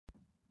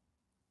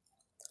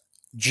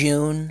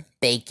June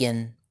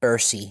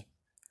Bacon-Bercey,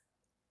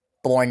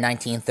 born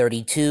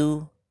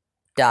 1932,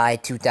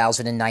 died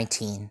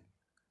 2019.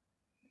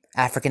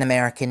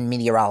 African-American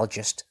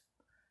meteorologist.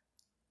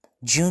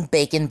 June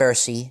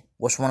Bacon-Bercey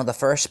was one of the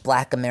first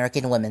Black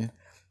American women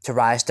to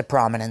rise to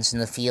prominence in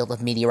the field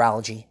of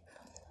meteorology.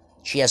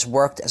 She has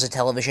worked as a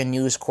television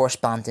news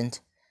correspondent,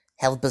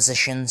 held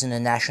positions in the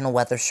National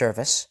Weather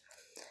Service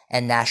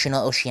and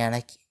National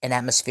Oceanic and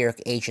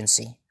Atmospheric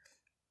Agency,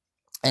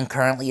 and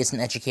currently is an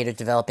educator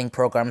developing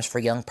programs for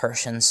young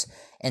persons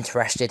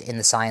interested in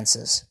the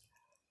sciences.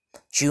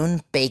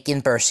 June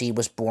Bacon-Bercey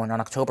was born on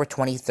October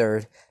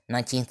 23,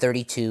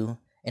 1932,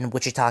 in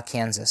Wichita,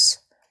 Kansas.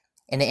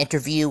 In an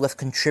interview with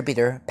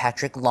contributor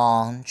Patrick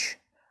Long,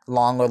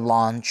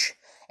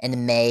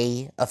 in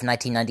May of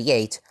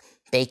 1998,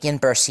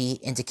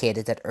 Bacon-Bercey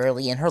indicated that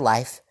early in her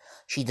life,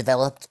 she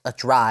developed a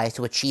drive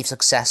to achieve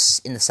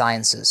success in the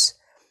sciences.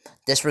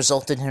 This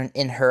resulted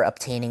in her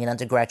obtaining an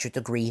undergraduate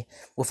degree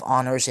with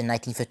honors in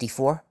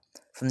 1954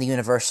 from the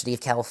University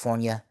of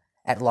California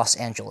at Los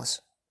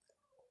Angeles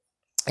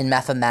in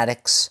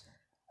mathematics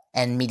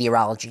and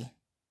meteorology.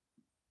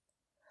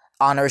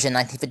 Honors in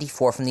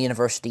 1954 from the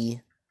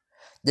university.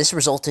 This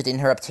resulted in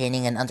her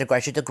obtaining an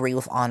undergraduate degree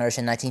with honors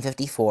in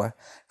 1954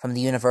 from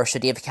the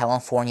University of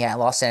California at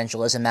Los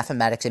Angeles in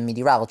mathematics and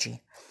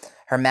meteorology.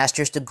 Her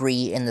master's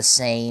degree in the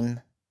same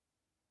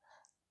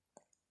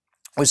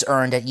was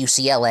earned at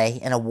UCLA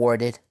and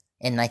awarded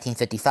in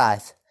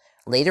 1955.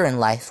 Later in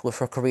life, with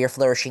her career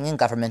flourishing in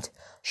government,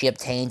 she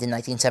obtained in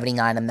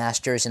 1979 a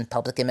master's in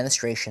public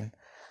administration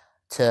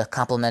to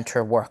complement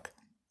her work.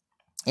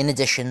 In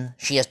addition,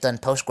 she has done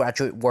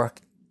postgraduate work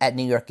at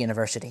New York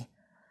University.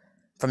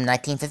 From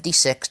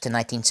 1956 to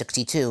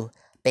 1962,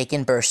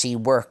 Bacon-Bercey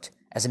worked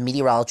as a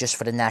meteorologist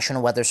for the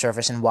National Weather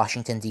Service in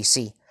Washington,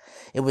 D.C.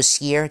 It was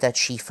here that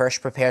she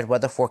first prepared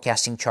weather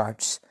forecasting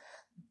charts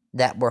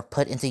that were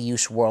put into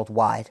use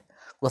worldwide.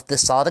 With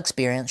this solid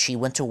experience, she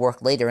went to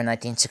work later in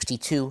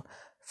 1962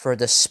 for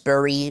the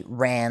Spurry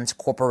Rand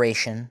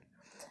Corporation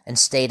and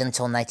stayed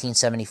until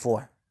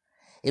 1974.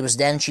 It was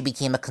then she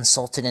became a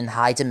consultant in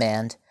high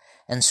demand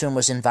and soon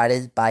was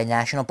invited by the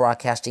National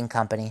Broadcasting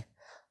Company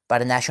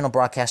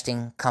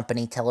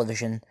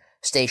television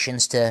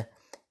stations to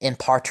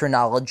impart her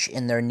knowledge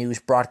in their news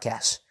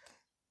broadcasts.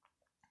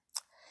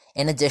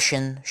 In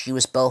addition, she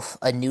was both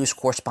a news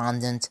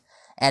correspondent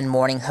and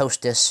morning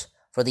hostess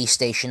for these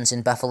stations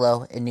in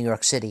Buffalo and New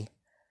York City.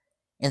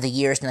 In the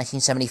years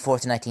 1974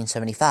 to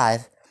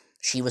 1975,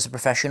 she was a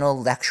professional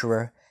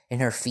lecturer in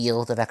her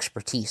field of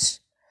expertise.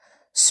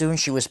 Soon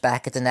she was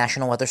back at the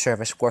National Weather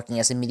Service working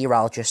as a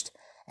meteorologist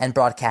and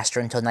broadcaster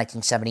until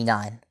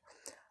 1979.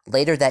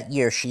 Later that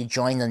year, she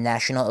joined the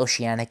National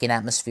Oceanic and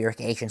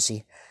Atmospheric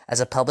Agency as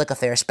a public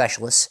affairs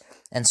specialist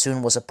and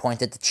soon was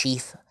appointed the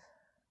chief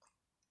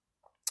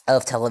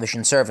of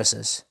television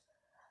services.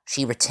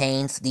 She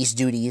retained these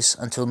duties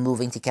until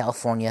moving to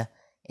California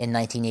in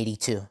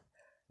 1982.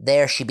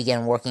 There, she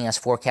began working as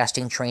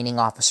forecasting training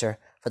officer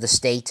for the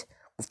state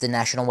with the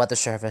National Weather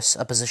Service,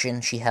 a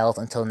position she held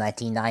until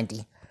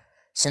 1990.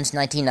 Since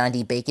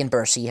 1990,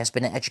 Bacon-Bercey has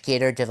been an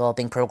educator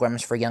developing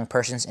programs for young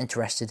persons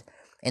interested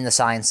in the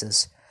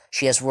sciences.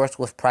 She has worked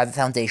with private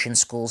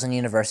foundations, schools and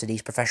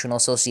universities, professional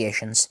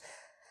associations,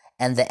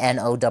 and the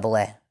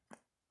NOAA.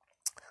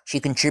 She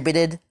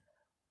contributed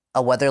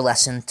a weather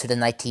lesson to the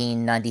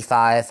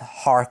 1995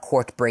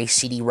 Harcourt-Brace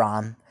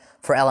CD-ROM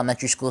for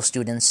elementary school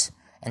students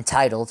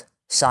entitled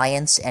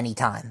Science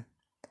Anytime.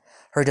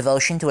 Her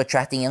devotion to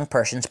attracting young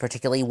persons,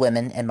 particularly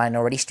women and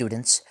minority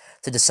students,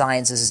 to the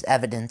sciences is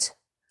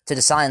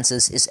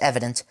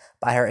evident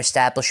by her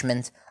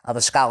establishment of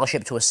a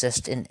scholarship to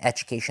assist in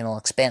educational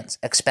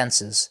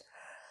expenses.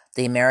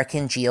 The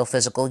American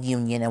Geophysical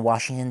Union in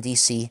Washington,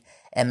 D.C.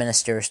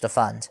 administers the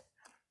fund.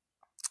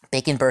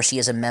 Bacon-Bercey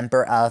is a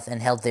member of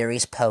and held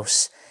various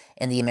posts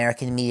in the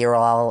American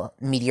Meteorological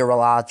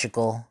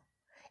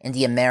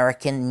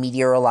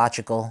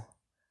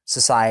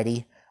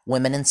Society,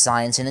 Women in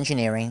Science and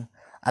Engineering,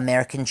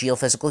 American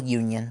Geophysical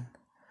Union,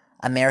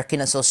 American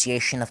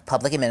Association of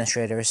Public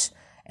Administrators,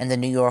 and the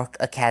New York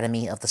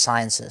Academy of the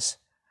Sciences.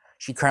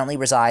 She currently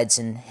resides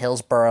in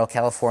Hillsborough,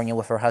 California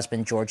with her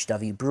husband George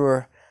W.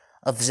 Brewer,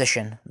 a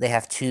physician. They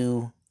have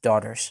 2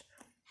 daughters.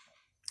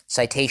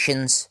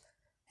 Citations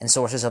and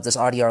sources of this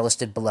audio are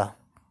listed below.